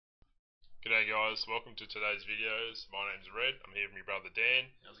G'day guys, welcome to today's videos. My name's Red, I'm here with my brother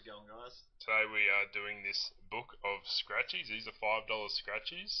Dan. How's it going, guys? Today we are doing this book of Scratchies. These are $5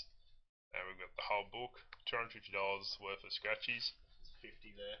 Scratchies. And we've got the whole book, $250 worth of Scratchies. There's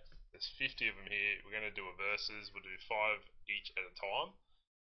 50 there. There's 50 of them here. We're going to do a versus. We'll do 5 each at a time.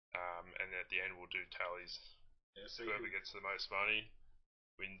 And at the end we'll do tallies. Yeah, so whoever gets the most money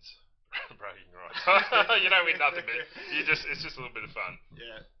wins. Bragging rights. You don't win nothing, but it's just a little bit of fun.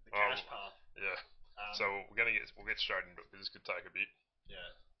 Yeah, the cash path. Yeah. So we'll get straight into it because this could take a bit.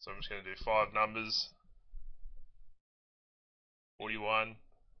 Yeah. So I'm just gonna do 5 numbers: 41,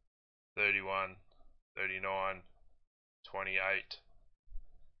 31, 39, 28,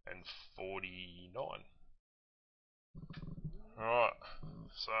 and 49. Alright,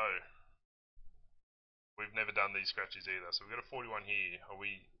 so we've never done these scratches either. So we've got a 41 here. Are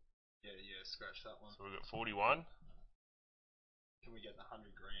we? Yeah, scratch that one. So we've got 41. Can we get the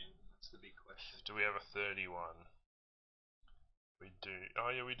 100 grand? That's the big question. Do we have a 31? We do. Oh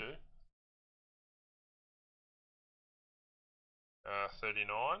yeah, we do. 39.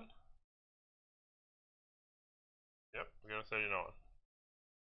 Yep, we got a 39.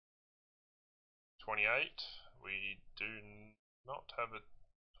 28. We do not have a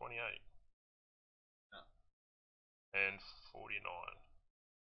 28. No. And 49.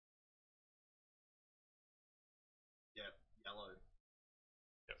 Yep, yellow.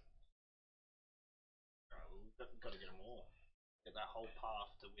 Yep. Alright, well, we've got to get them all. Get that whole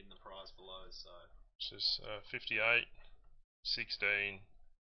path to win the prize below, so. Which is 58, 16,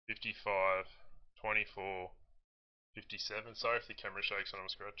 55, 24, 57. Sorry if the camera shakes when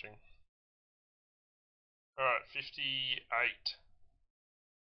I'm scratching. Alright, 58.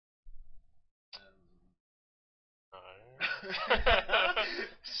 No.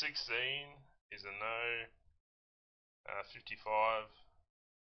 16 is a no. 55.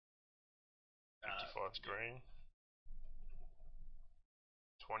 55's green.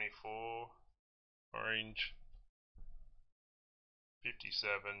 24, orange.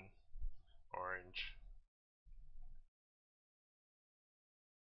 57, orange.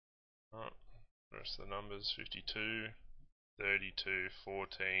 Alright, rest of the numbers: 52, 32,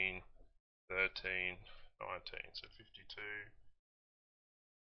 14, 13, 19. So 52.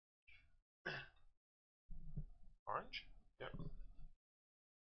 Orange? Yep.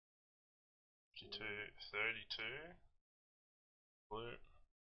 52, 32. Blue.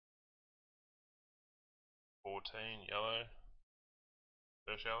 14, yellow.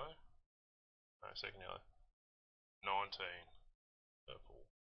 First yellow? No, second yellow. 19, purple.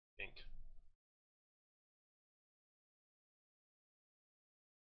 Pink.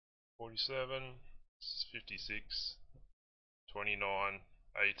 47, 56, 29,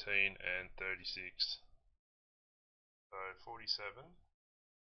 18, and 36. So 47.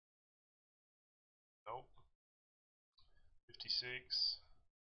 Nope. 56.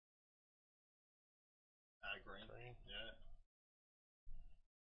 Green. Green. Yeah.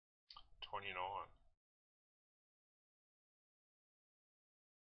 29.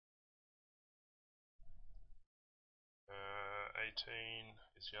 18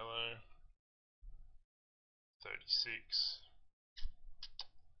 is yellow. 36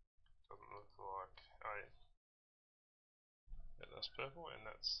 doesn't look like. Oh yeah, that's purple, and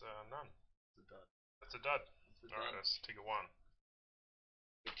that's none. It's a dud. That's a dud. Alright, that's ticket 1.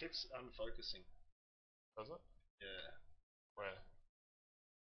 It keeps unfocusing. Does it? Yeah. Where?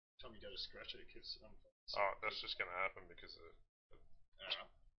 Every time you go to scratch it, it keeps unfocusing. Oh, that's just gonna happen because of.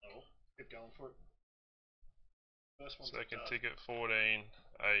 Oh, keep going for it. First one's Second ticket: 14,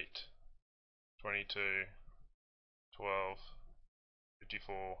 8, 22, 12,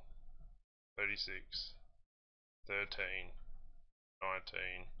 54, 36, 13,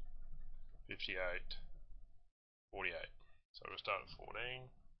 19, 58, 48. So we'll start at 14.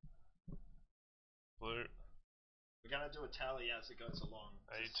 Blue. We're going to do a tally as it goes along.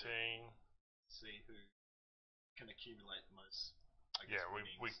 18. See who can accumulate the most. Yeah,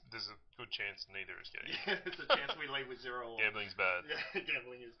 there's a good chance neither is getting. Yeah, there's a chance we leave with 0. Gambling's bad. Yeah,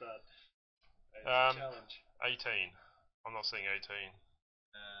 gambling is bad. It's a challenge. 18. I'm not seeing 18.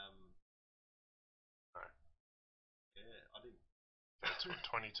 No. Yeah, I didn't. That's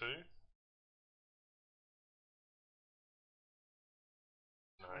 22.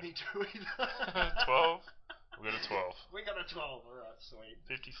 No. 22 either. 12. We got a 12. We got a 12. Alright, sweet.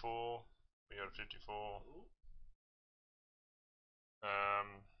 54. We got a 54. Ooh.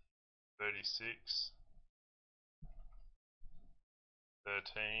 36.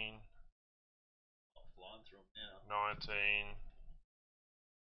 13. I'm flying through them now. 19.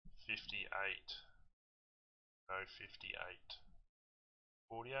 58. No, 58.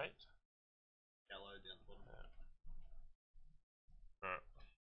 48. Yellow down the bottom. Yeah. Alright.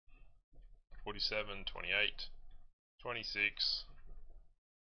 47, 28, 26,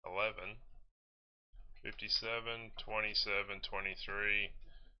 11, 57, 27, 23,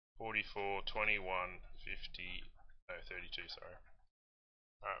 44, 21, 50, no, 32, sorry.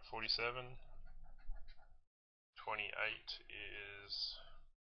 Alright, 47, 28 is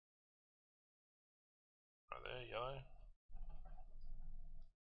right there, yellow.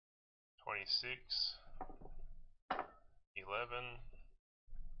 26, 11,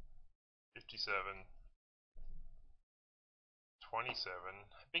 57, 27,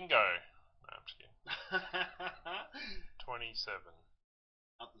 bingo! No, I'm just kidding. 27.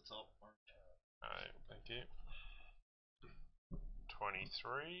 Up the top, orange. Alright, thank you.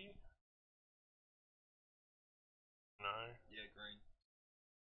 23. No. Yeah, green.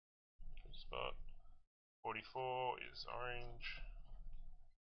 Good spot. 44 is orange.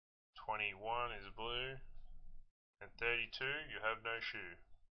 21 is blue. And 32, you have no shoe.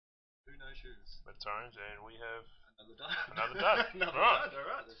 Who no shoes? That's orange, and we have Another dud. another dud. Another Right. dud,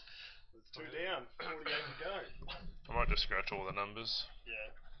 alright. There's 2 down, 48 to go. I might just scratch all the numbers.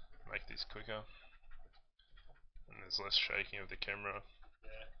 Yeah. Make this quicker. And there's less shaking of the camera.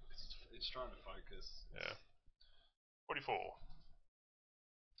 Yeah, it's trying to focus. Yeah. 44.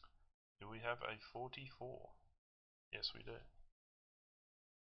 Do we have a 44? Yes, we do.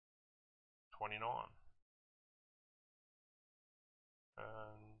 29.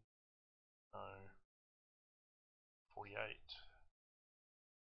 No. 48.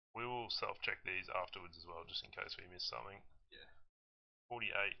 We will self-check these afterwards as well, just in case we miss something. Yeah.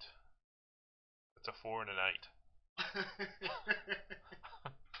 48. That's a 4 and an 8.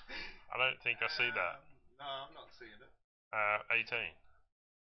 I don't think I see that. No, I'm not seeing it. 18.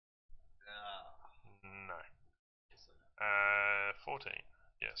 No. 14.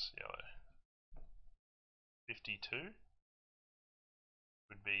 Yes, yellow. 52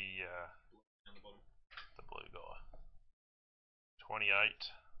 would be Down the bottom. the blue guy.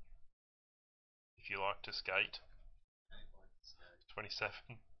 28. If you like to skate. 27.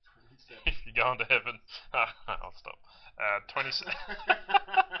 27. If you're going to heaven. I'll stop. 27.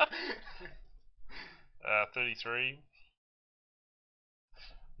 33.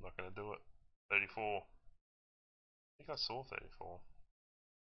 I'm not going to do it. 34. I think I saw 34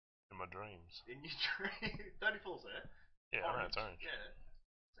 in my dreams. In your dream? 34's there? Yeah, I know it's orange. Yeah.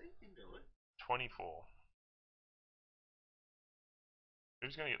 So you can do it. 24.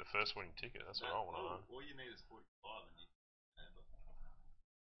 Who's going to get the first winning ticket? That's what I want to know. All you need is 45 and you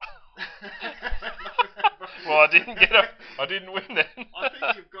Well, I didn't get a. I didn't win then. I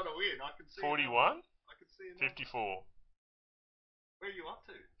think you've got to win. I can see 41? I can see 54. Where are you up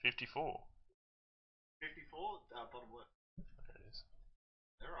to? 54. 54? Bottom left. There it is.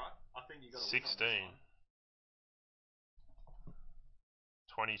 Alright. I think you got to 16. win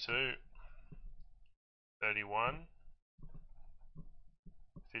on this one. 22. 31.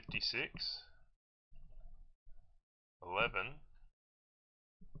 56. 11.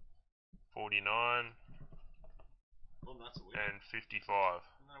 49. Well, that's a winner. And 55.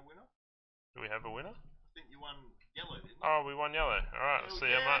 Isn't that a winner? Do we have a winner? I think you won yellow, didn't you? Oh, we won yellow. Alright, let's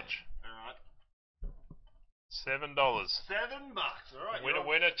see how much. Alright. $7. $7. Alright.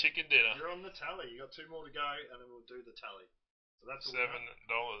 Winner, chicken dinner. You're on the tally. You got 2 more to go, and then we'll do the tally. So that's a $7.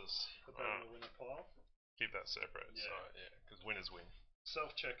 Put that in the winner pile. Keep that separate. Yeah. So, yeah, because winners win.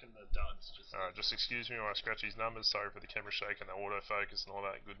 Self-checking the duds. Alright, just excuse me while I scratch these numbers. Sorry for the camera shake and the autofocus and all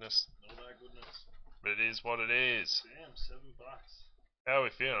that goodness. All that goodness. But it is what it is. Damn, $7. How are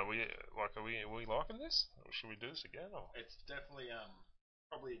we feeling? Are we liking this? Or should we do this again? Or? It's definitely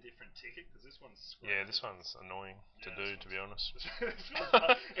probably a different ticket because this one's square. Yeah, this one's annoying to do, to be honest.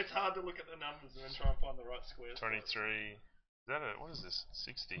 It's hard to look at the numbers and then try and find the right squares. 23. Is that a, what is this?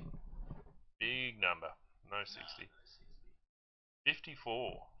 60. Big number. No 60. No 60.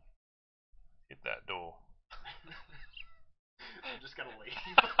 54. Hit that door. I'm just gonna leave.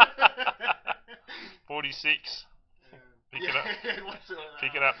 46. Pick it up.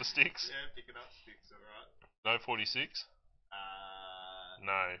 Picking up the sticks. Yeah, picking up sticks, alright. No 46.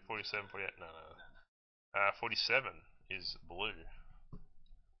 No, 47, 48. No. 47 is blue.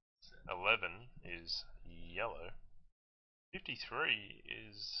 11 is yellow. 53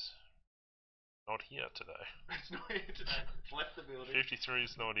 is not here today. It's not here today. It's left the building. 53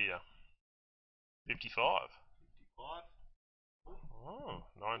 is not here. 55. 55. Oh,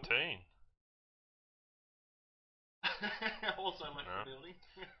 19. Also left the building.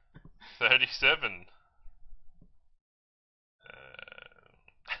 37.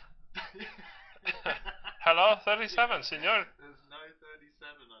 Hello, 37, senor. There's no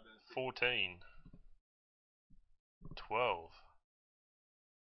 37, I don't think. 14. 12.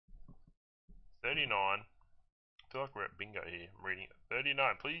 39. I feel like we're at bingo here. I'm reading it.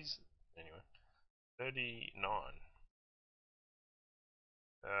 39, please. Anyway. 39.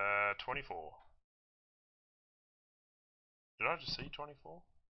 24. Did I just see 24?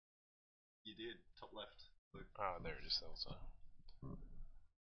 You did. Top left. Luke. Ah, there it is also.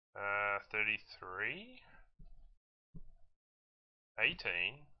 33.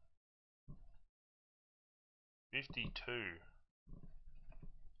 18. 52.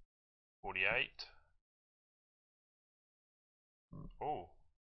 48. Oh.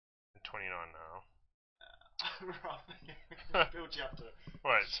 29 now. Right. Build you up to.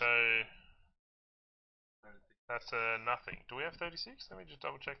 Wait, so that's nothing. Do we have 36? Let me just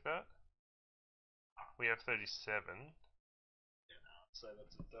double check that. We have 37. Yeah, no, I'd say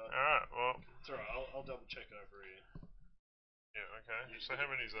that's a dud. Alright, well. It's alright, I'll double check over here. Yeah, okay. So how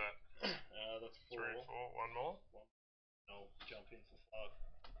many is that? That's 4. 3, 4, one more? I'll jump in for 5.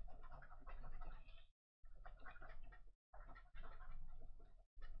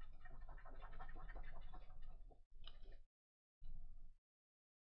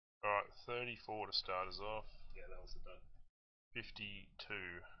 Alright, 34 to start us off. Yeah, that was a dud. 52.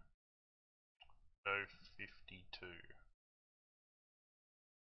 No, 52.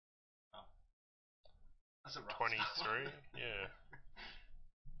 Oh. That's a rough 23, yeah.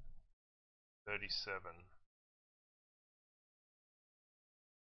 37.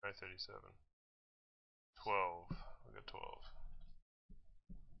 No, 37. 12. We got 12.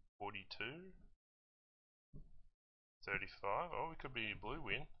 42. 35. Oh, we could be blue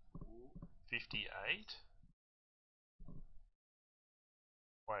win. 58.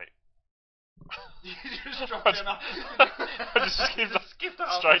 Wait. You just dropped down. I just skipped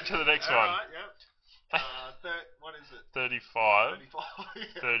straight to the next one. Alright, yep. What is it? 35. 35.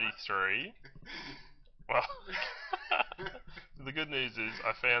 Yeah, 33. Well, the good news is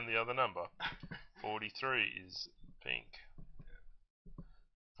I found the other number. 43 is pink.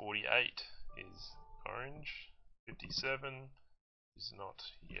 48 is orange. 57 is not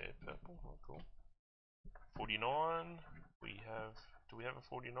here, purple. Oh, cool. 49, we have. Do we have a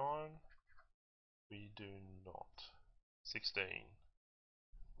 49? We do not. 16.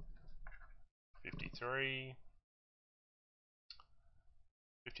 53.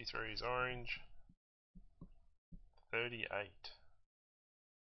 53 is orange. 38.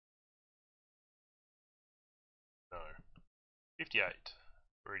 No. 58.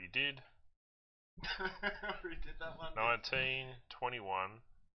 Already did. Already did that one. 19. 21.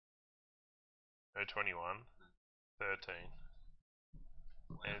 No, 21. 13.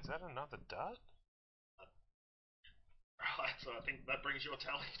 And is that another dud? Right, so I think that brings your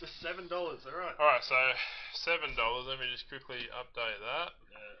tally to $7. Alright. Alright, so $7. Let me just quickly update that.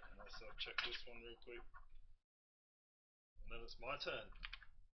 Yeah, and so I'll check this one real quick. And then it's my turn.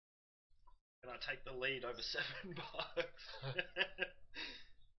 Can I take the lead over $7?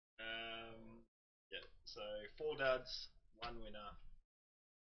 Yeah, so 4 duds, 1 winner.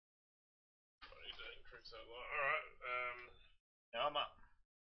 I need to increase that lot. Alright, Now I'm up.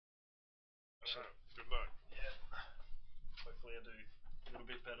 alright, good luck. Yeah. Hopefully I do a little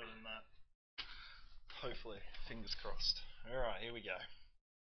bit better than that. Hopefully, fingers crossed. Alright, here we go.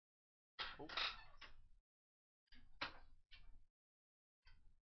 Ooh.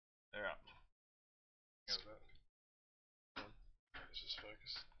 Alright. How's that? Let's just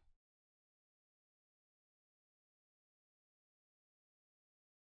focus.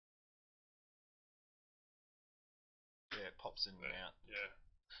 Yeah, it pops in and out. Yeah.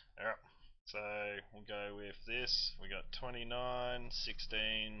 Alright, so we'll go with this. We got 29,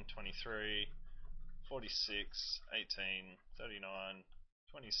 16, 23, 46, 18, 39,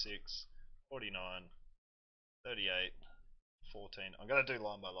 26, 49, 38, 14. I'm going to do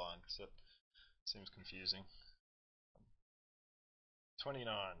line by line because it seems confusing. 29,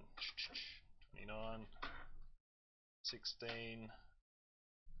 29, 16,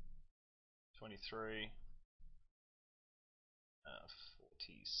 23,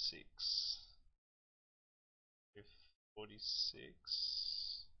 46,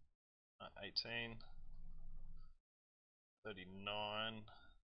 46, 18, 39.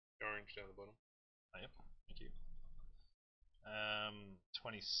 Orange down the bottom. Oh, yep, thank you.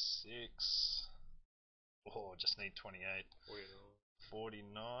 26. Oh, just need 28.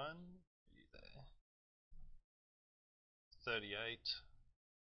 49. There. 38.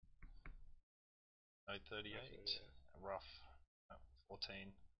 No, 38. Rough. Oh,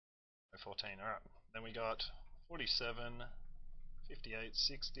 14. No, 14. Alright. Then we got 47, 58,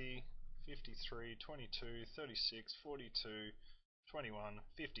 60, 53, 22, 36, 42, 21,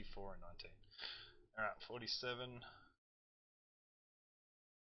 54, and 19. Alright, 47.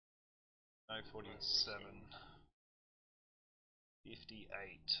 No, 47.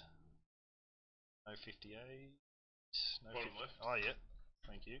 58. No, 58. No, Bottom left. Oh, yeah.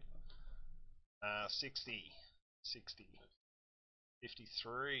 Thank you. 60. 60.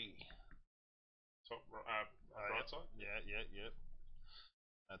 53. Top right side. Yeah.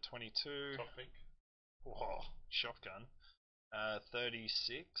 22. Top pink. Whoa, shotgun.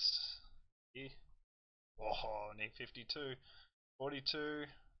 36. Yeah. Oh, I need 52. 42.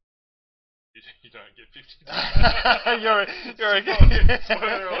 You don't get 52. you're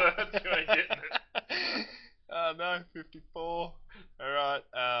Spoiler alert, you ain't getting it. No, 54. Alright,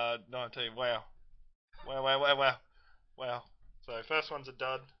 19. Wow. So first one's a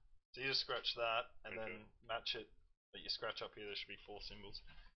dud. So you just scratch that and then match it. But you scratch up here, there should be 4 symbols.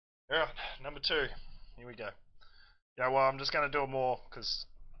 Alright, number 2. Here we go. Yeah, well, I'm just going to do it more because,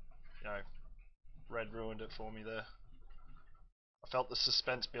 Red ruined it for me there. I felt the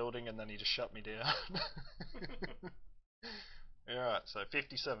suspense building and then he just shut me down. Alright, so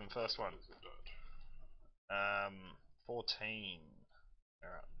 57, first one. 14.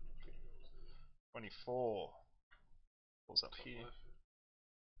 Alright. 24. What's up here?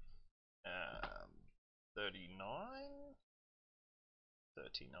 39.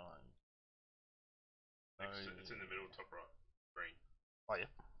 39. It's in the middle, top right. Green. Oh, yeah.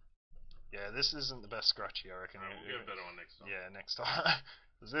 Yeah, this isn't the best Scratchie, I reckon. We'll get a better one next time. Yeah, next time.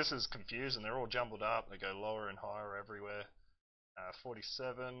 Because this is confusing. They're all jumbled up. They go lower and higher everywhere.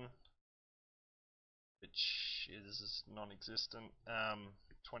 47, which is non-existent.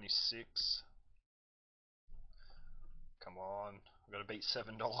 26. Come on, I've got to beat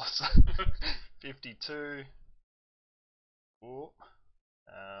 $7. 52. Ooh.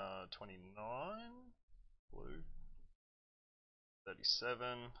 29. Blue.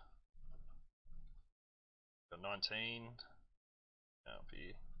 37. Got 19. Up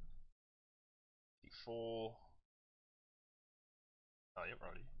here. 54. Oh, yep,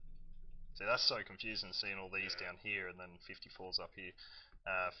 righty. See, that's so confusing seeing all these down here and then 54's up here.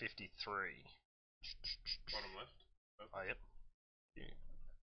 53. Bottom left. Oh, yep.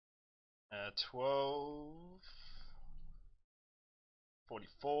 Yeah. 12.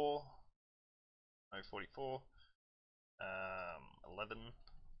 44. No, 44. 11.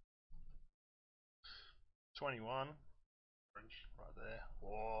 21. Orange. Right there.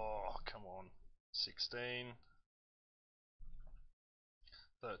 Oh, come on. 16.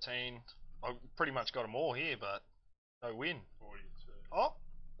 13. I pretty much got them all here, but no win. 42. Oh,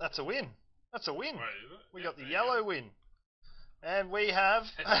 that's a win. That's a win. Wait, is it? We Yeah, got the there yellow you go. win. And we have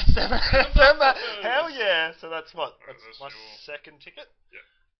December. Hell yeah. So that's what? Alright, That's that's my your- second ticket? Yeah.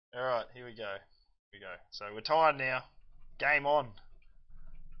 Alright, here we go. So we're tied now. Game on.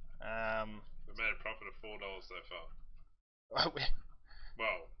 We've made a profit of $4 so far.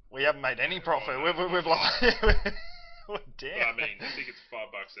 Well, we haven't made any profit. no, we've not like we're but down. I mean, the tickets are $5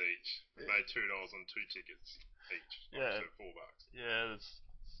 each. We made $2 on 2 tickets each. Yeah. So $4. Yeah, there's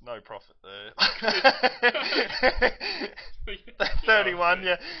no profit there. Yeah, 31,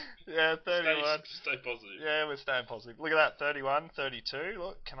 yeah. Yeah, 31. Stay positive. Yeah, we're staying positive. Look at that, 31, 32.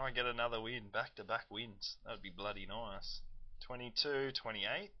 Look, can I get another win? Back-to-back wins. That would be bloody nice. 22,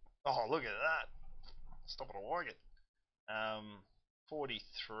 28. Oh, look at that. Stop it, I like it.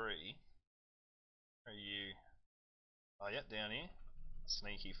 43. Are you... Oh, yeah, down here.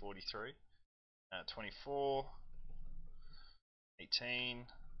 Sneaky 43. 24. 18.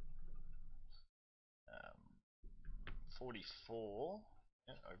 44.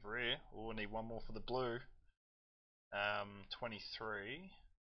 Yeah, over here. Oh, we need one more for the blue. 23.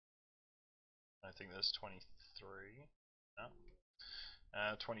 I don't think there's 23. No.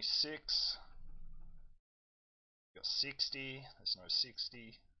 26. Got 60. There's no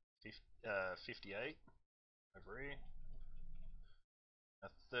 60. 58. Over here.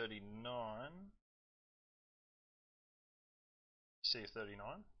 39. You see a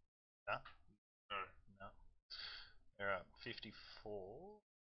 39? No. No. Alright, 54.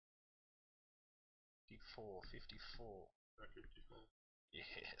 54. 54.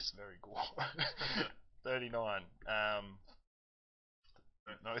 Yes, very good. 39.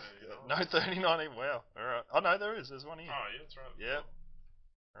 No 39. Wow. Alright. Oh no, there is. There's one here. Oh, yeah, that's right. Yep.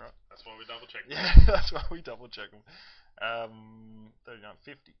 Alright. That's why we double checked. Yeah, that's why we double check them. 39,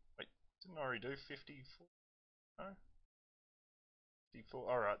 50. Wait, didn't I already do 54? No?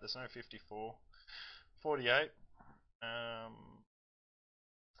 54. Alright, there's no 54. 48.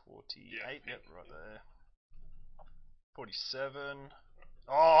 48. Yep, right there. 47.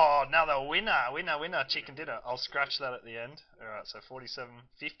 Oh, another winner. Chicken dinner. I'll scratch that at the end. Alright, so 47,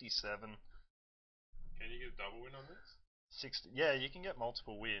 57. Can you get a double win on this? 60. Yeah, you can get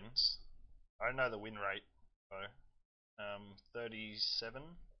multiple wins. I don't know the win rate though. 37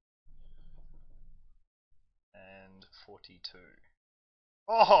 and 42.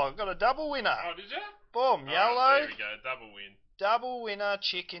 Oh, I've got a double winner. Oh, did you? Boom, yellow. There we go, double win. Double winner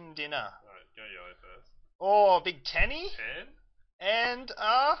chicken dinner. Alright, go yellow first. Oh, big tenny. 10? And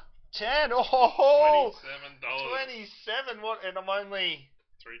 10. Oh, $27. 27. What? And I'm only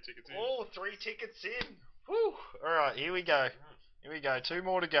 3 tickets in. oh 3 tickets in. Woo. All right, here we go. Here we go. 2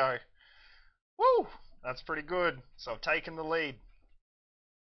 more to go. Woo. That's pretty good. So I've taken the lead.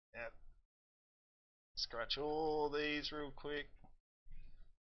 Yep. Scratch all these real quick.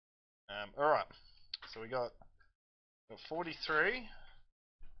 All right. So we got 43.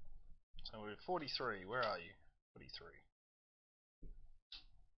 So we're 43. Where are you? 43.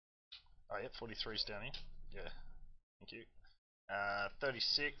 Oh, yep, 43's down here. Yeah, thank you.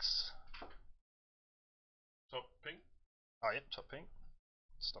 36. Top pink. Oh, yep, top pink.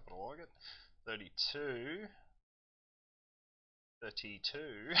 Stop it, I like it. 32.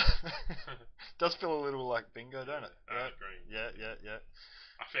 32. Does feel a little like bingo, don't it? Yeah, green. Yeah.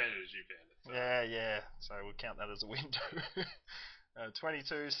 I found it as you found it. So. Yeah. So we'll count that as a win too.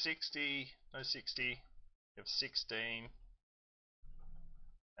 22, 60, no 60. You have 16.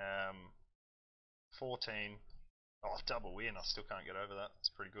 14. Oh, double win. I still can't get over that. That's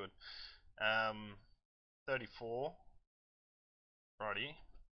pretty good. 34. Righty.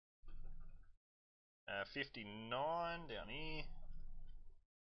 59 down here.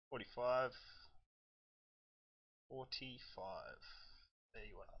 45. 45. There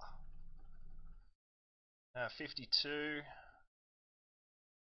you are. 52.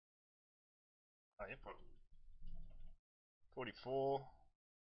 Oh, yep. 44.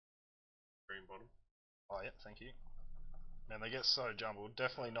 Green bottom. Oh, yep, thank you. Man, they get so jumbled.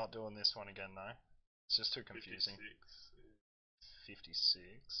 Definitely not doing this one again, though. It's just too confusing. 56.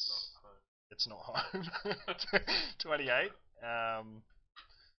 Not home. It's not home. 28.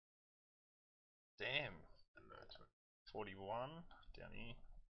 Damn. 41 down here.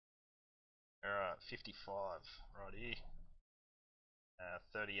 Alright, 55 right here.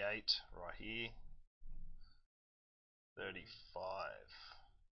 38 right here. 35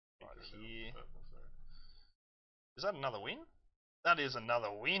 right here. Is that another win? That is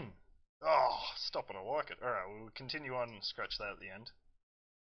another win. Oh, stop it, I like it. Alright, we'll continue on and scratch that at the end.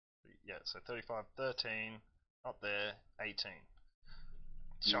 Yeah, so 35, 13, up there, 18.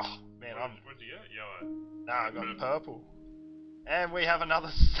 Oh, man, What did you get? Yellow. Nah, I got purple. And we have another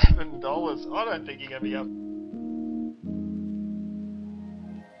 $7. I don't think you're going to be up.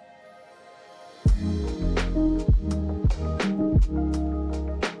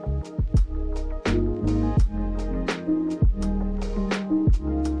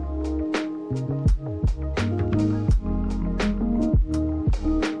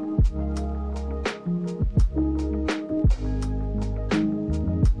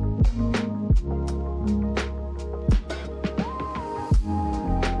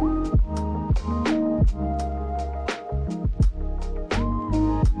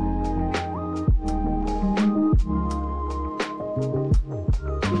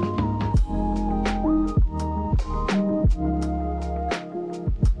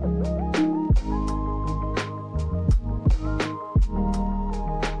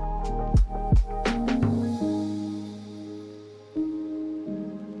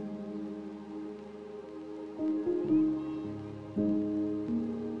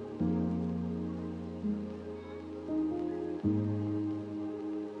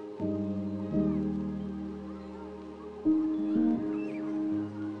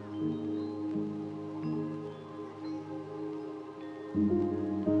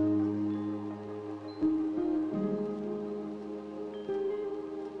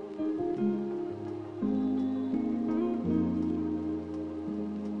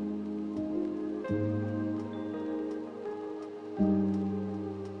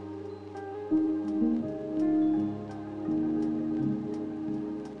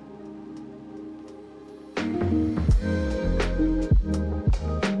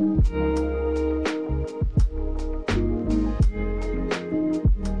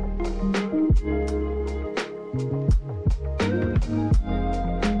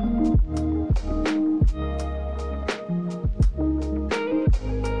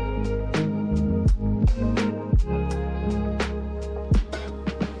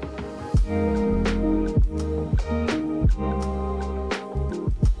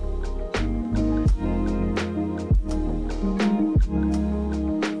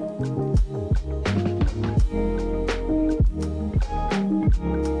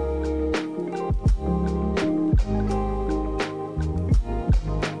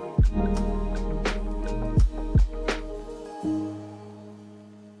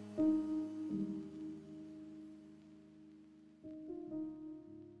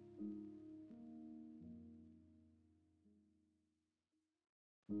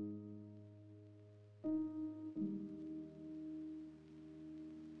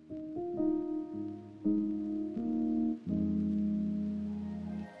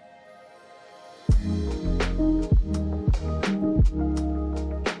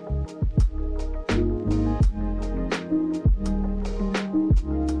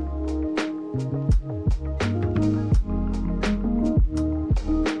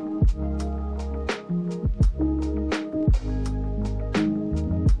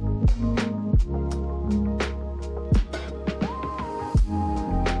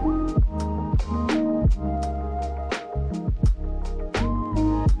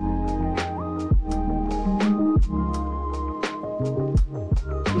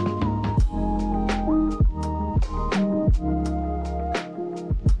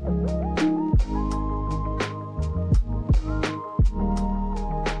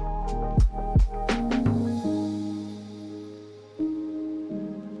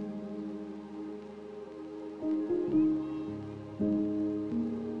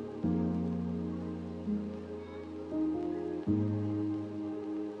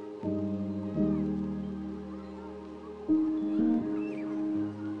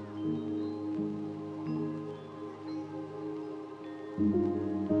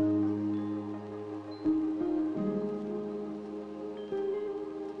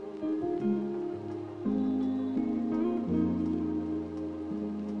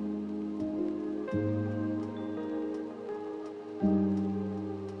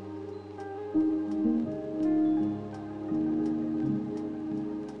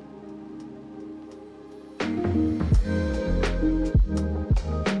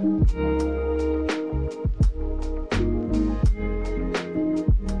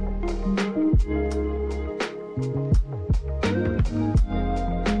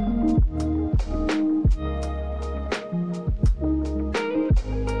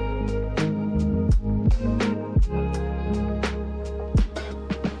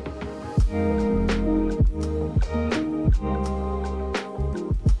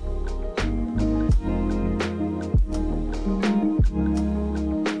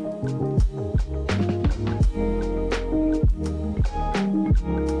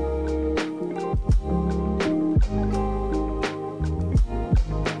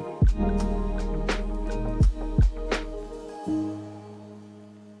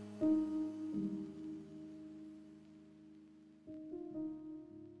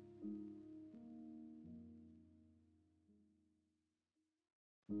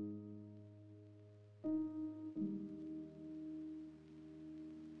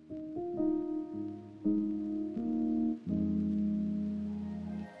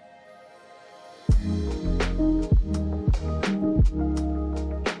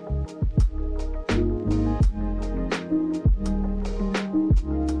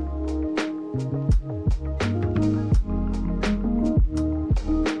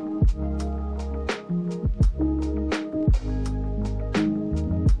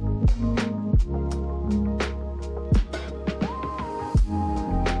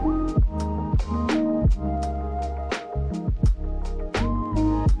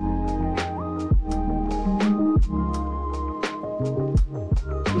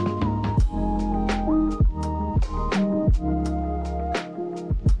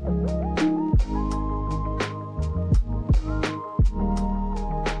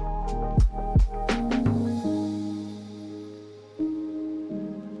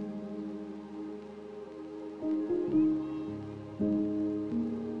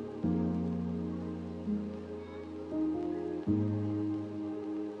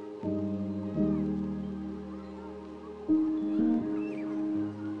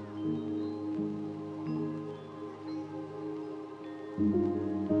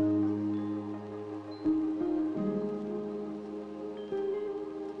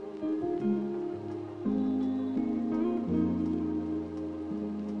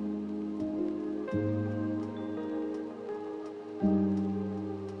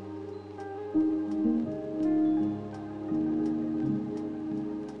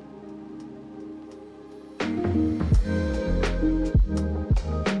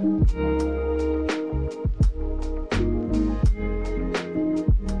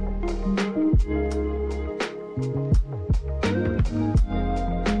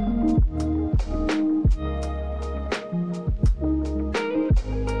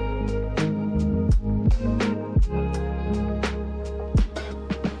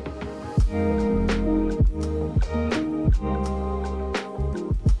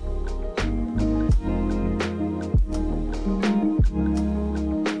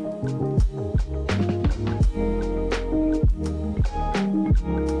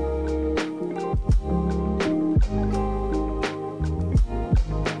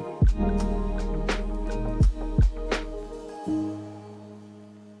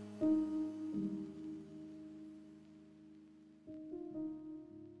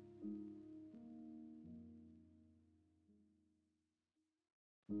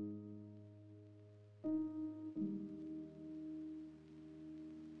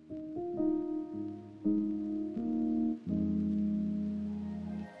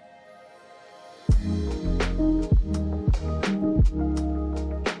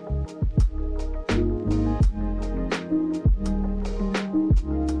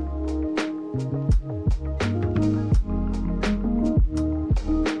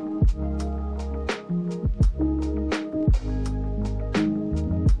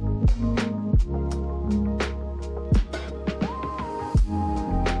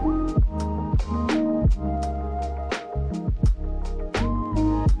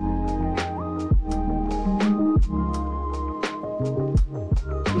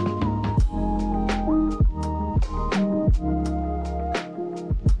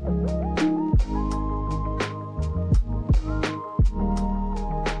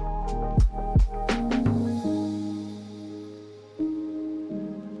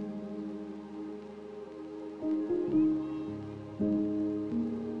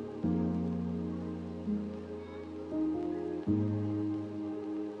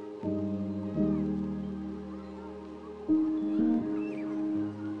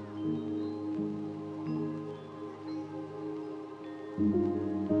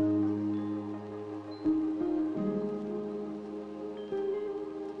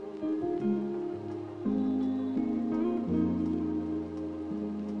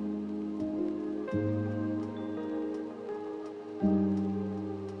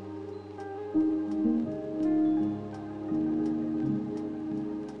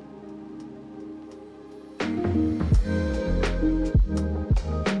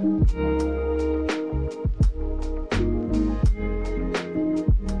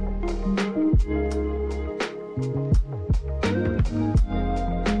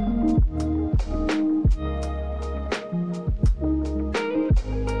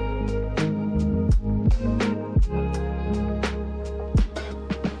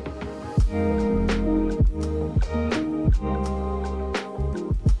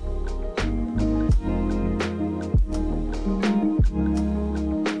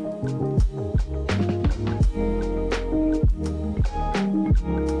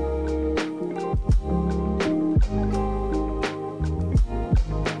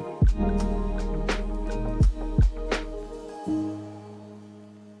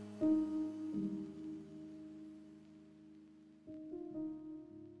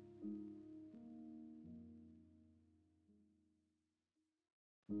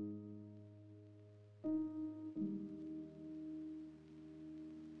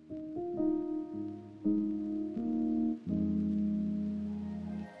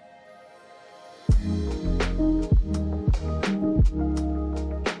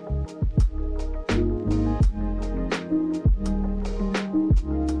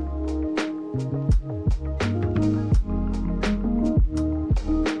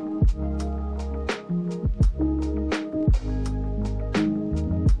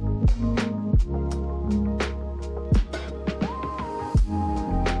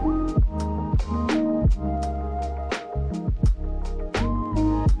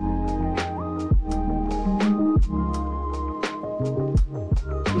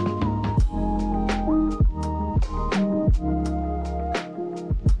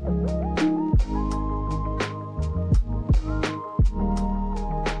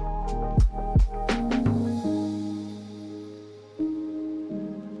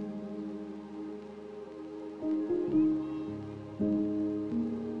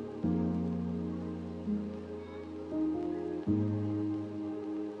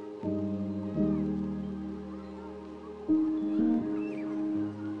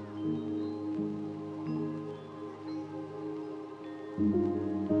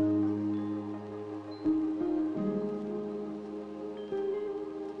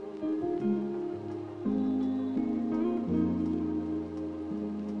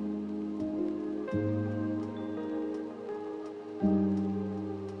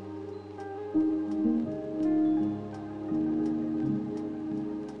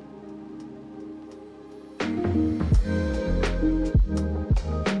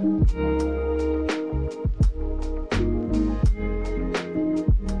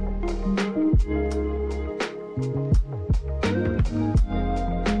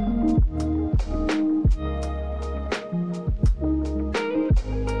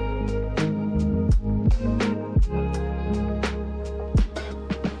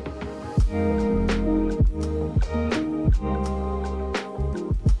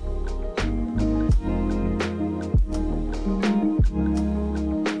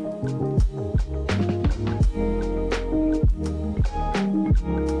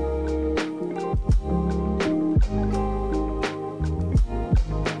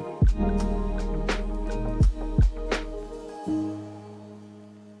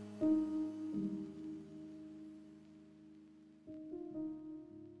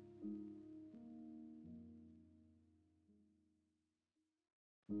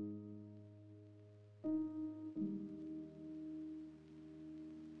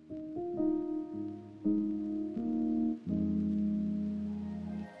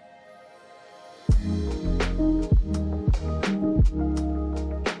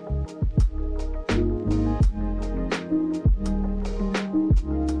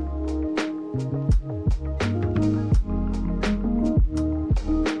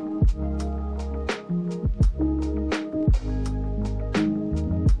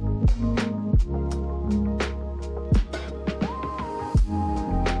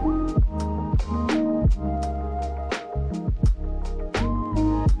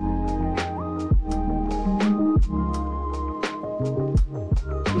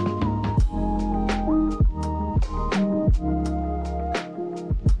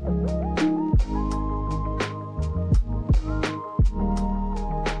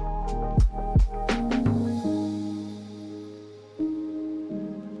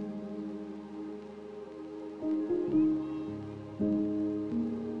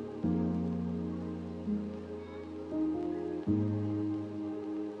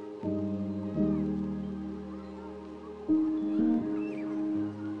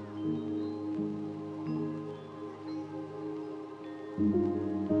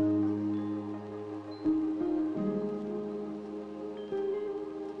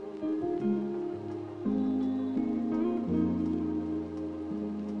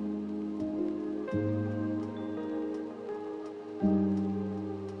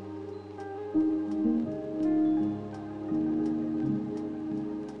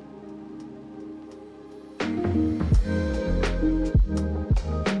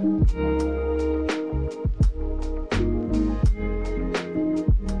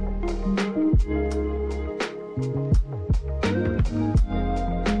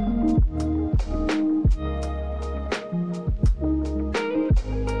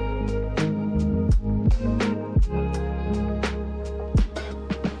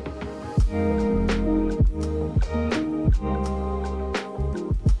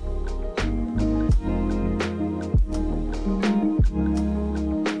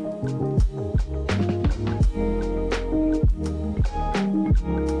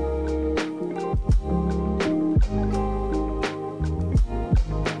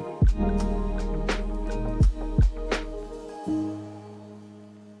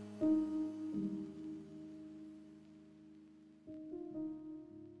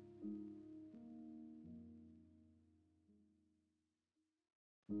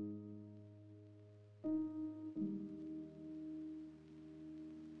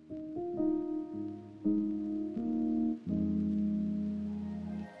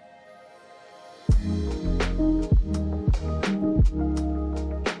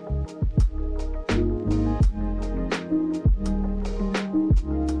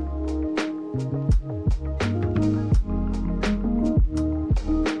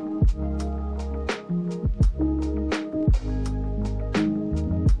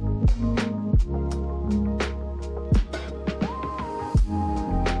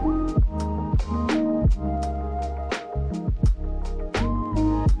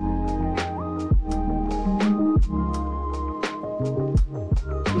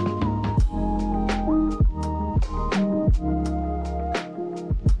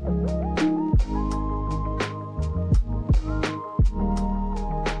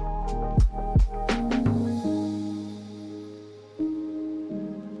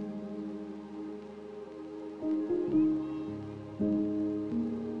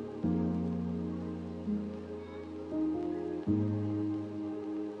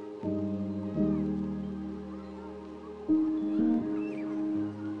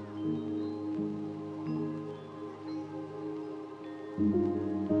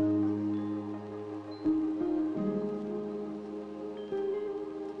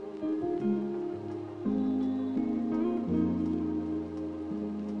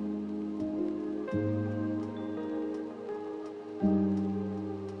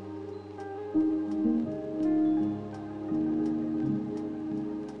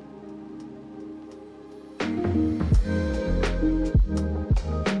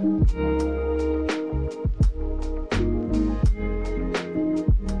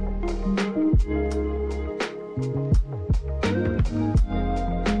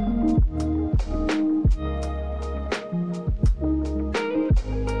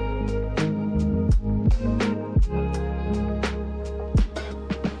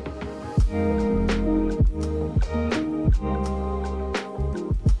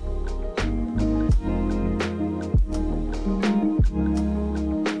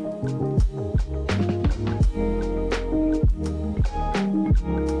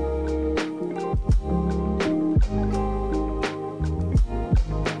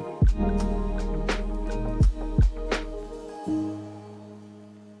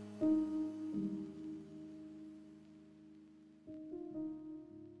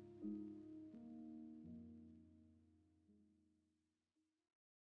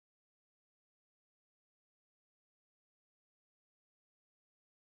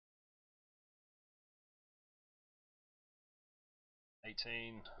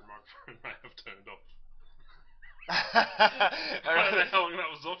 18. The microphone may have turned off. I don't know how long that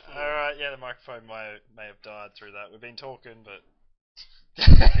was off for. Alright, yeah, the microphone may have died through that. We've been talking, but...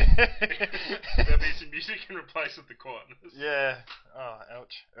 There'll be some music and replace with the quietness. Yeah. Oh,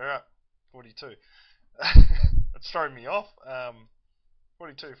 ouch. Alright, 42. It's throwing me off.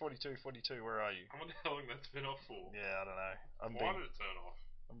 42, where are you? I wonder how long that's been off for. Yeah, I don't know. Why did it turn off?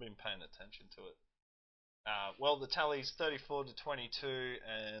 I've been paying attention to it. Well, the tally's 34 to 22,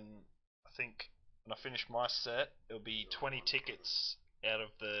 and I think when I finish my set, it'll be 20 tickets out of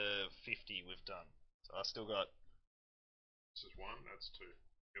the 50 we've done. So I still got... This is 1, that's 2.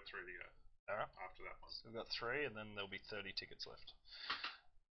 You got 3 to go. Alright. After that one. Still got 3, and then there'll be 30 tickets left.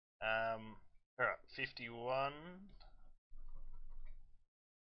 Alright, 51...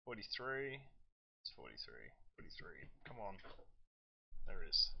 43... It's 43. 43. Come on. There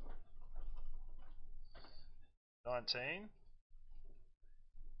is. 19,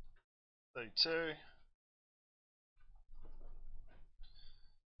 32,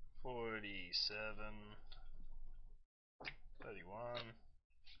 47, 31.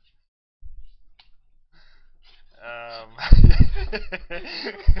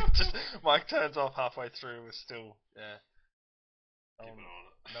 Just mic turns off halfway through. We're still no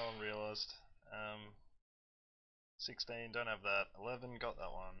one realised. 16, don't have that. 11, got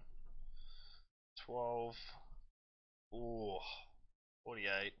that one. 12. Ooh,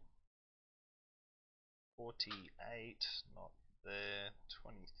 48. 48, not there.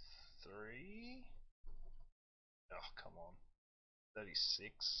 23. Oh, come on.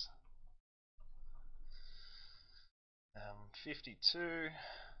 36. 52.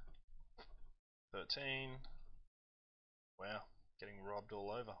 13. Wow, getting robbed all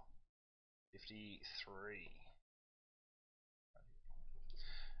over. 53.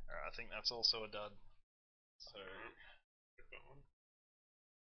 Alright, I think that's also a dud. So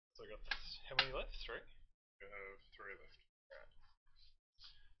I got how many left? 3? I have 3 left. Alright.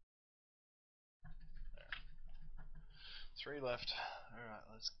 3 left. Alright,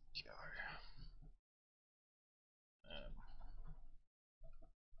 let's go.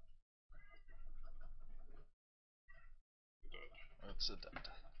 That's a dud.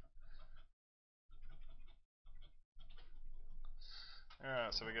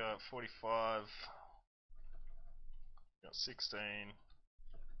 Alright, so we got 45. Got 16.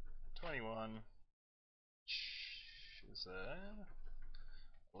 21. Is there?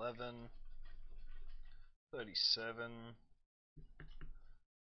 11. 37.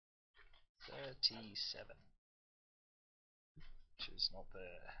 37. Which is not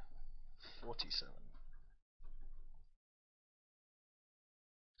there. 47.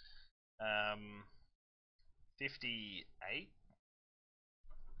 58.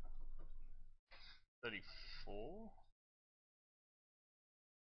 34.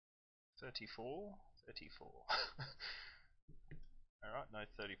 34. 34. Alright, no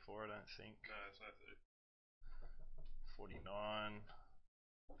 34 I don't think. No, it's not 30. 49.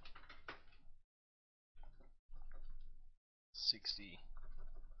 60.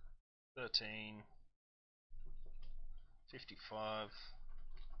 13. 55.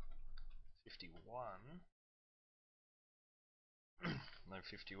 51. No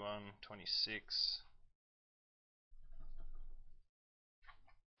 51. 26.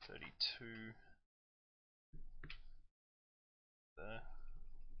 32. There.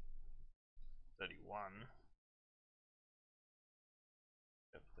 31.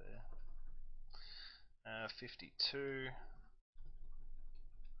 Up there. 52.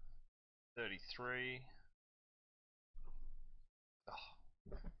 33. Oh,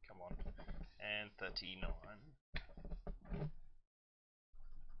 come on. And 39.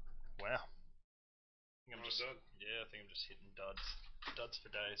 Wow. I think I'm just, yeah, I think I'm just hitting duds. Duds for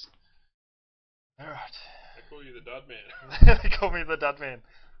days. Alright. They call you the dud man. They call me the dud man.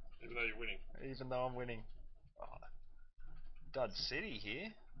 Even though you're winning. Even though I'm winning. Oh, dud city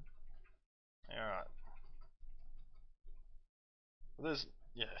here. Alright. Well, there's,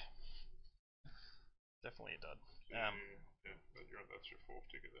 yeah. Definitely a dud. Yeah, that's your 4th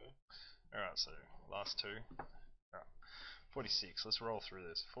ticket there. Alright, so last 2. Alright. 46, let's roll through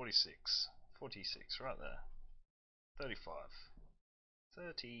this. 46. 46, right there. 35.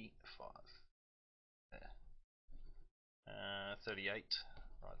 35. There. 38,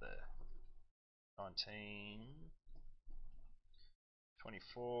 right there. 19.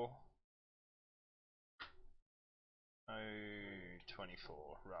 24. Oh,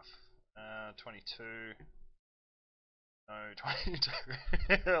 24, rough. 22. No, 22.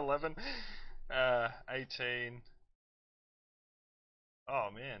 11. 18. Oh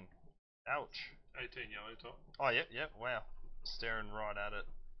man. Ouch. 18 yellow top. Oh, yep, wow. staring right at it.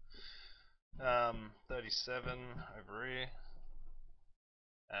 37 over here.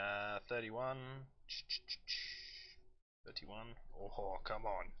 31. 31. Oh, come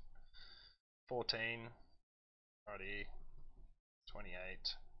on. 14. Right here.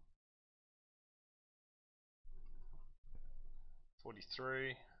 28.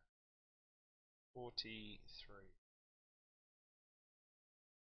 43. 43.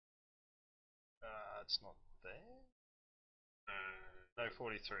 It's not there. No,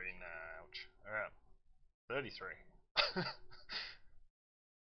 43. No, ouch. Alright. 33.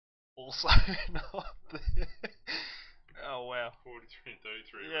 Also not there. Oh wow. 43 and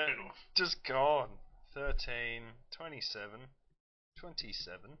 33 Yeah, ran off. just gone. 13, 27,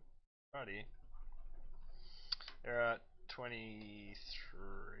 27. Righty. Alright, 23.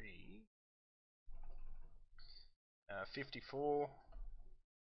 54.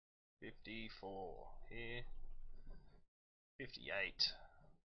 54 here. 58.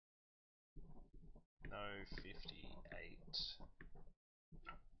 No, 58.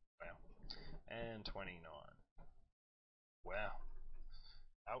 Wow. And 29. Wow.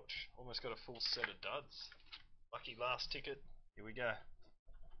 Ouch. Almost got a full set of duds. Lucky last ticket. Here we go.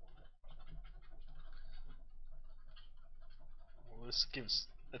 Well, this gives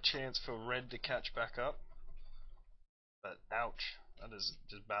a chance for red to catch back up. But ouch. That is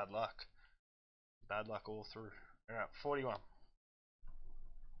just bad luck. Bad luck all through. Alright, 41.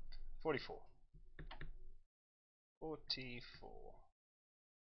 44. 44.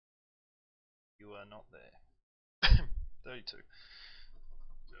 You are not there. 32.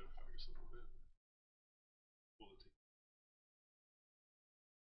 Focus a little bit. Pull the ticket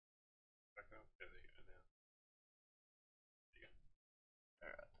back up. Yeah, there you go now. There you go.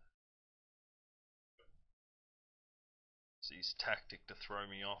 Alright. So his tactic to throw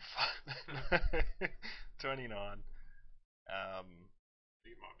me off. 29. I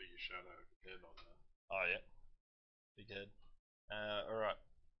think it might be your shadow head on that. Oh yeah. Big head. Alright.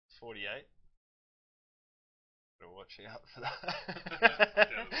 48. Better watch out for that.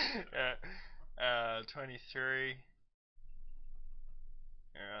 Yeah. 23.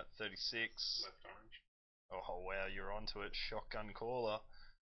 Alright, 36. Left orange. Oh wow, you're onto it. Shotgun caller.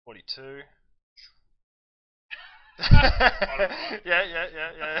 42. yeah.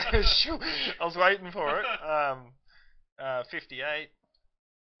 I was waiting for it. 58.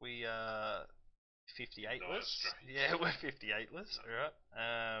 We 58-less. Yeah, we're 58-less.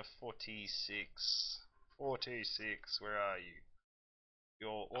 Alright. 46. 46. Where are you?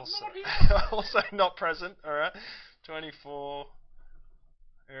 You're also also not present. Alright. 24.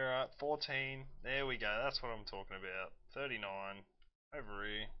 Alright. 14. There we go. That's what I'm talking about. 39. Over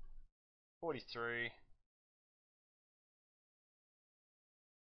here. 43.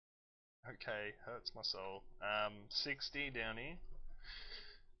 Okay, hurts my soul. 60 down here.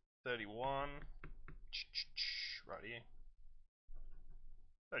 31. Right here.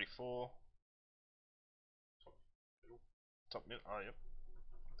 34. Top middle. Oh, yep.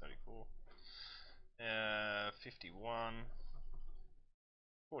 34. 51.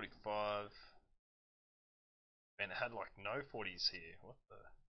 45. Man, it had like no 40s here. What the?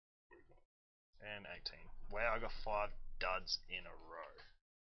 And 18. Wow, I got 5 duds in a row.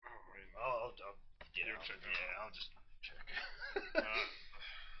 I'll just check.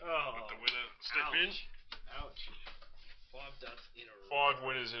 But the winner step in. Ouch. 5 duds in a row. 5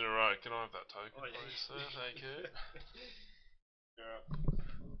 winners in a row. Can I have that token, please, sir? Thank you. Yeah.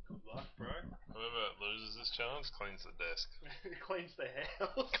 Good luck, bro. Whoever loses this challenge cleans the desk. Cleans the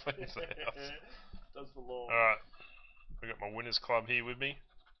house. Cleans the house. Does the law. Alright. I got my winners club here with me.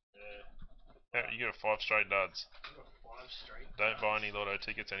 Yeah. You got 5 straight duds. I got 5 straight. Don't buy any lotto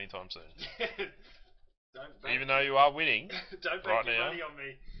tickets anytime soon. Don't Even though you are winning. Don't right bet your now. money on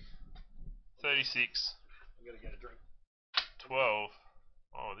me. 36. I'm gonna get a drink. 12.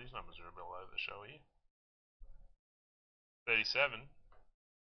 Oh, these numbers are a bit all over the show here. 37.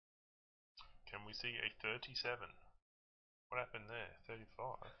 Can we see a 37? What happened there?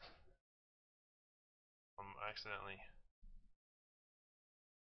 35. I'm accidentally.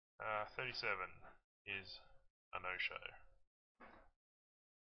 37 is a no-show.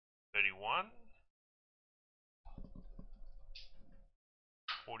 31.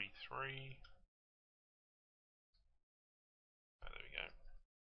 43. Oh, there we go.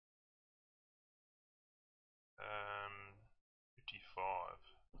 55.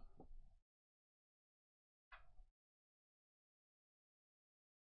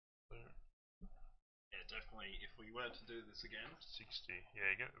 Yeah, definitely. If we were to do this again, 60.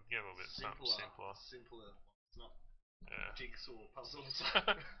 Yeah, get a little bit something simpler. Simpler. It's not Yeah. jigsaw puzzles.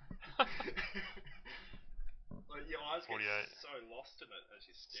 Like, your eyes 48. get so lost in it as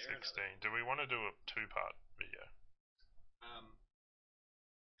you're staring 16. Do we want to do a 2-part video? at it.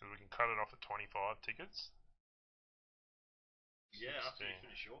 Because we can cut it off at 25 tickets. Yeah, 16. after you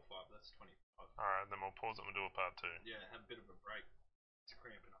finish your 5, that's 25. Alright, then we'll pause it and we'll do a part 2. Yeah, have a bit of a break. It's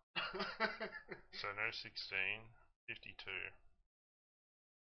cramping up. So no 16, 52,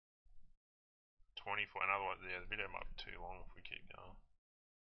 24, and otherwise, yeah, the video might be too long if we keep going.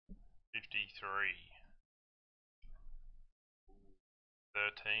 53,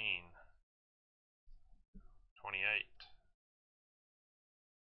 13, 28,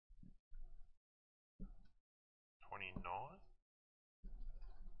 29,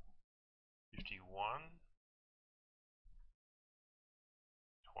 51,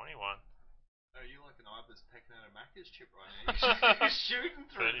 21. Oh, you like an eye that's pecking at a Macca's chip right now. You're shooting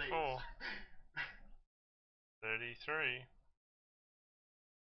through 34, these. 33.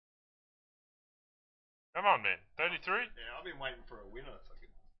 Come on, man. 33? Yeah, I've been waiting for a winner so I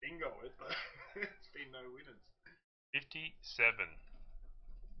could bingo it, but it's been no winners. 57.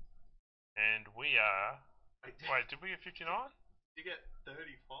 And we are... Wait, did we get 59? You get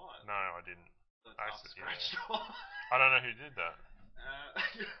 35. No, I didn't. So it's half scratched off. I don't know who did that.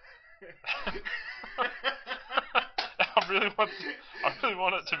 I really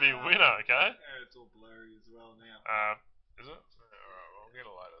want it to be a winner, okay? Yeah, it's all blurry as well now. Is it? Alright, well, we'll get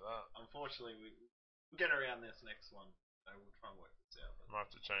a load of that. Unfortunately, we'll get around this next one. So we'll try and work this out. But Might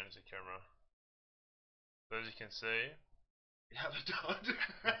have to change the camera. So as you can see, we have a dud.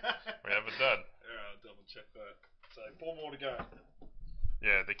 we have a dud. Yeah, I'll double check that. So 4 more to go.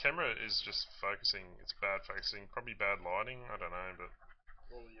 Yeah, the camera is just focusing. It's bad focusing. Probably bad lighting. I don't know, but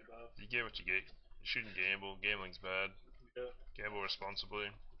All of the above. you get what you get. You shouldn't gamble. Gambling's bad. Yeah. Gamble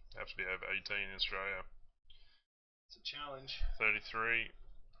responsibly. Have to be over 18 in Australia. It's a challenge. 33,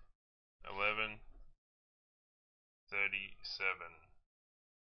 11, 37.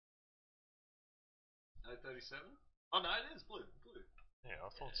 No 37? Oh no, it is blue. Blue. Yeah, I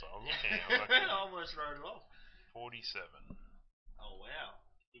thought so. I'm looking. I'm looking. I almost wrote it off. 47. Oh wow.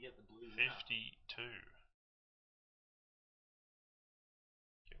 You get the blue 52. now.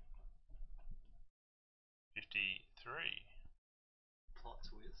 53. Plot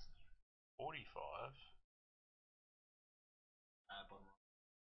twist. 45. Bottom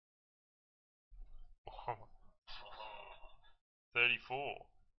right. 34.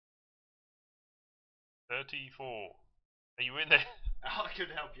 34. Are you in there? I could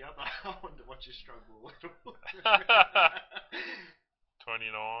help you, but I wanted to watch you struggle a little.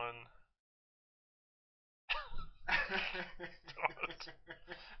 29.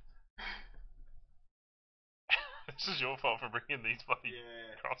 This is your fault for bringing these bloody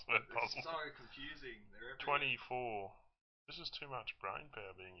crossword puzzles. It's so confusing. They're everywhere. 24. This is too much brain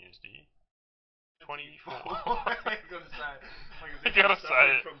power being used here. 24. I gotta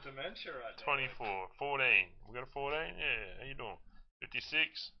say it. From dementia right now. 24. 14. We got a 14? Yeah, how you doing? 56.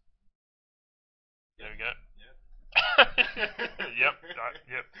 There we go. Yep. Yep.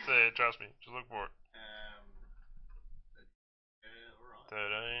 Yep. Trust me. Just look for it. Alright.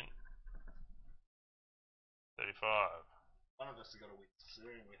 13. 35. One of us has got to win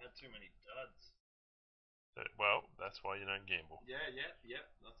soon. We had too many duds. Well, that's why you don't gamble. Yeah.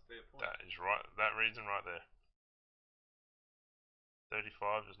 That's a fair point. That is right. That reason right there.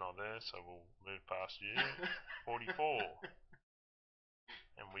 35 is not there, so we'll move past you. 44.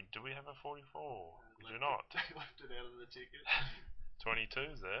 And do we have a 44? We do not. They left it out of the ticket.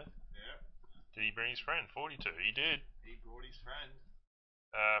 22 is there. Yeah. Did he bring his friend? 42. He did. He brought his friend.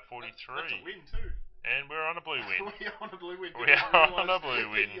 43. That's a win too. And we're on a blue win. We're on a blue win. We are on a blue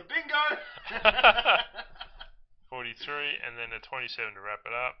win. Bingo! 43, and then a 27 to wrap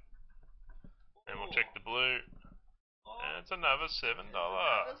it up. And we'll check the blue. And it's another $7.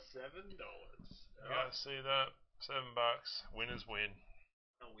 Another $7. Yeah, see that? $7. Winners win.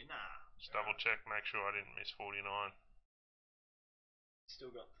 A winner. Just double check, make sure I didn't miss 49.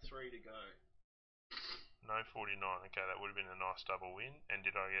 Still got 3 to go. No 49. Okay, that would have been a nice double win. And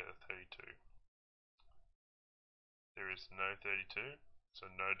did I get a 32? There is no 32, so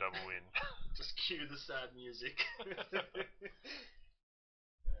no double win. Just cue the sad music.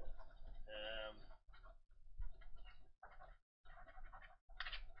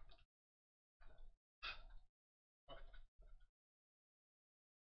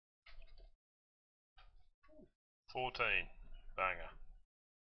 14. Banger.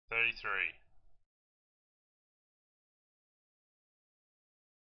 33.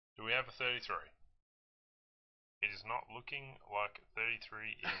 Do we have a 33? It is not looking like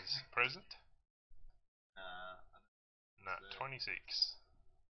 33 is present. No, 26.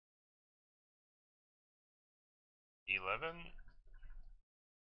 11,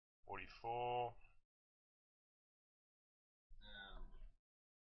 44,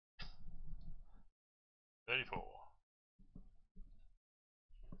 34,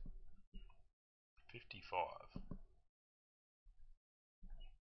 55,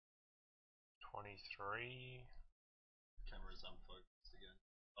 23. Camera's unfocused again.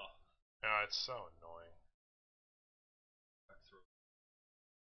 Oh, Oh, it's so annoying. back through.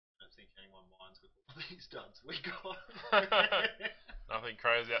 I don't think anyone minds with all these duds we got. Nothing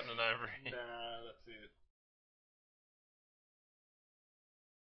crazy happening over here. Nah, that's it.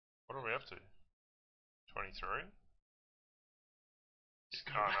 What are we up to? 23? Just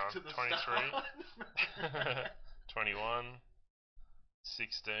go back to the 23. start. 21,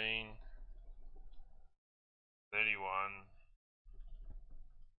 16, 31,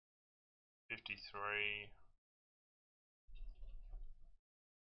 53,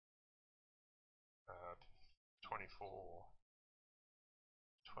 24,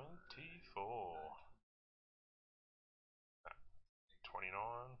 24,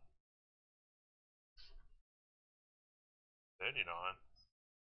 29, 39,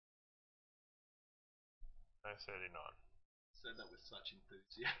 no 39. Said that with such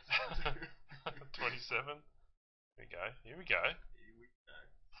enthusiasm. 27. Here we go. Here we go. Here we go.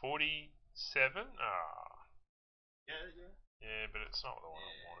 47. Ah. Yeah. Yeah, but it's not the one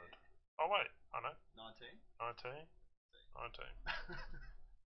I wanted. Oh wait. I know. 19. 19. 19.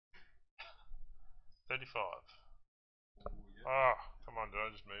 35. Oh yeah. Ah, come on. Did I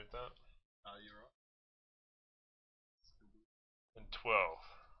just move that? You're right. Still good. And 12.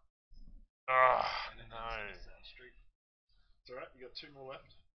 Ah, And it no. ends on the street. It's alright, you got 2 more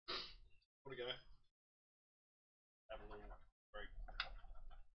left. Want to go? Have a little break.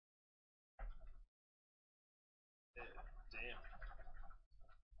 Yeah, damn.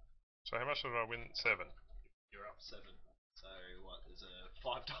 So how much did I win? 7. You're up 7. So what? There's a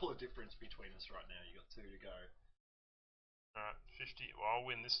 $5 difference between us right now. You got 2 to go. Alright, 50. Well, I'll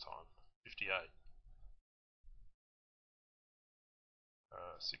win this time. 58.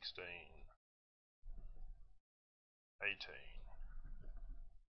 16. 18.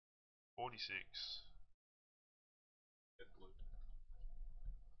 46. Get blue.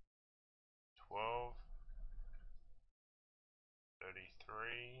 12.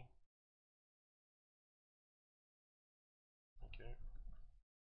 33. Okay.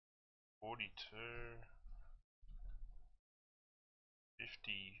 42.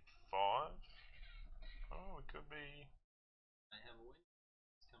 55. Oh, it could be They have a win.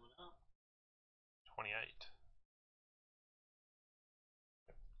 It's coming up. 28.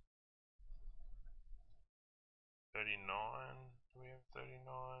 39. Do we have 39?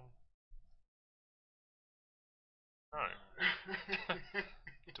 No.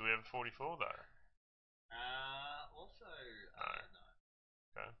 Do we have 44 though? Also, no.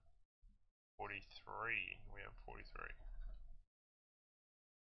 Okay. 43. We have 43.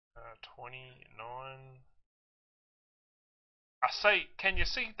 29. I see. Can you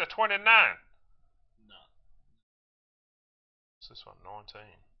see the 29? No. What's this one? 19.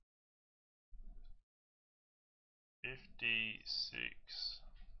 56.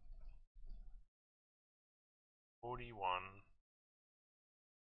 41.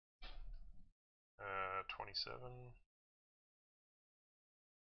 27.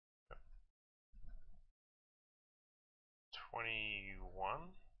 21.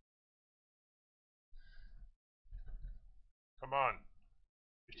 Come on.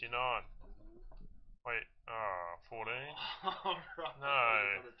 59. Wait. 14. Alright. No.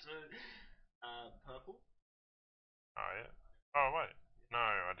 You got a 2. Purple. Oh yeah. Oh wait. No,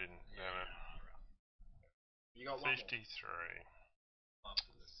 I didn't. Yeah. No. You got 1 53. more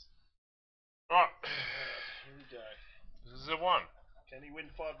after this. Right. Here we go. This is a 1. Can he win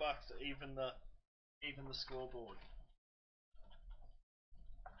 $5 to even the scoreboard?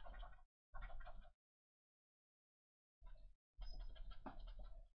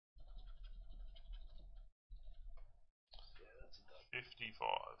 Yeah, that's a dub. 55.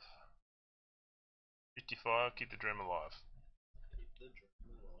 55, keep the dream alive. Keep the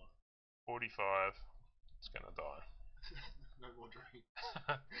dream alive. 45, it's gonna die. No more dreams.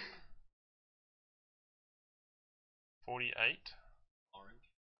 48, Orange.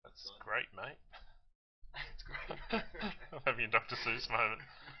 that's great, mate. That's great. I'm having a Dr. Seuss moment.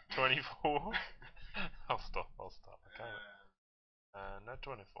 24, I'll stop. Okay. No,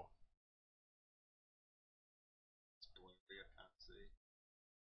 24. It's blurry, I can't see.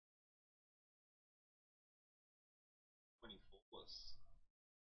 24+.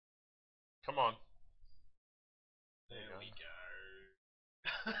 Come on. There we go.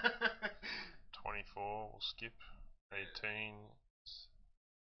 24, we'll skip. 18 is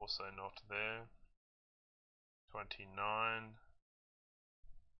also not there. 29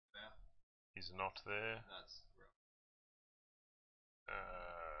 Yeah. is not there. That's rough.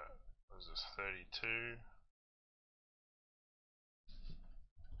 What is this? 32.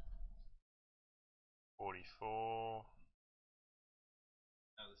 44.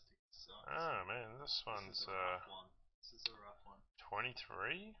 Oh, this ticket sucks. Oh man, this one's This is a rough one. This is a rough one.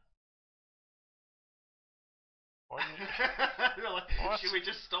 23. Why do you? Like, What? should we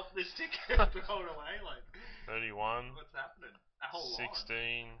just stop this ticket and throw it away? Like, 31. what's happening? A whole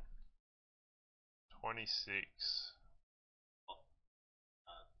 16. 26.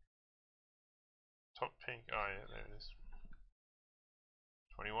 Top pink. Oh yeah, there it is.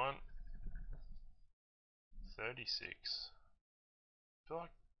 21. 36. I feel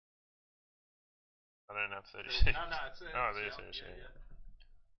like I don't have 36. No, it's oh, there's yeah.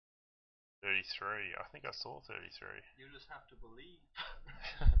 33. I think I saw 33. You just have to believe.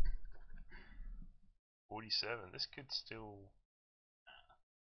 47. This could still.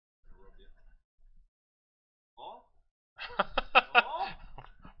 Rob you. Oh?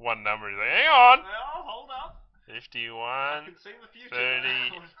 One number is like, hang on! Well, hold up. 51. I can see the future 30.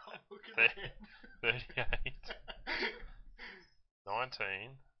 now. Look at that. 38.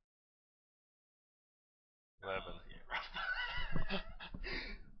 19. 11. Yeah.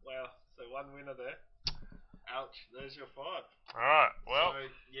 Wow, so one winner there. Ouch, there's your 5. Alright, well. So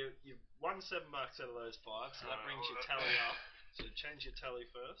you won $7 out of those 5, so that brings your tally up. So change your tally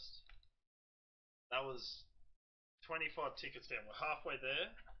first. That was 25 tickets down. We're halfway there.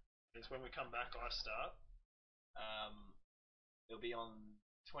 It's when we come back, I start. It'll be on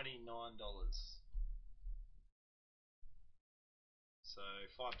 $29. So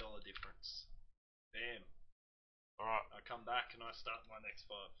 $5 difference. Bam. Alright. I come back and I start my next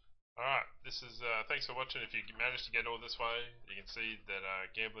 5. Alright, this is, thanks for watching. If you managed to get all this way, you can see that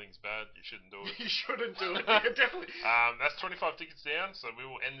gambling's bad. You shouldn't do it. You shouldn't do it. Yeah, definitely. That's 25 tickets down, so we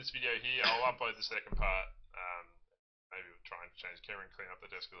will end this video here. I'll upload the second part. Maybe we'll try and change camera and clean up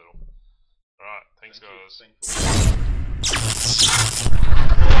the desk a little. Alright, thanks guys. Thank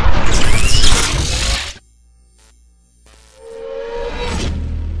you.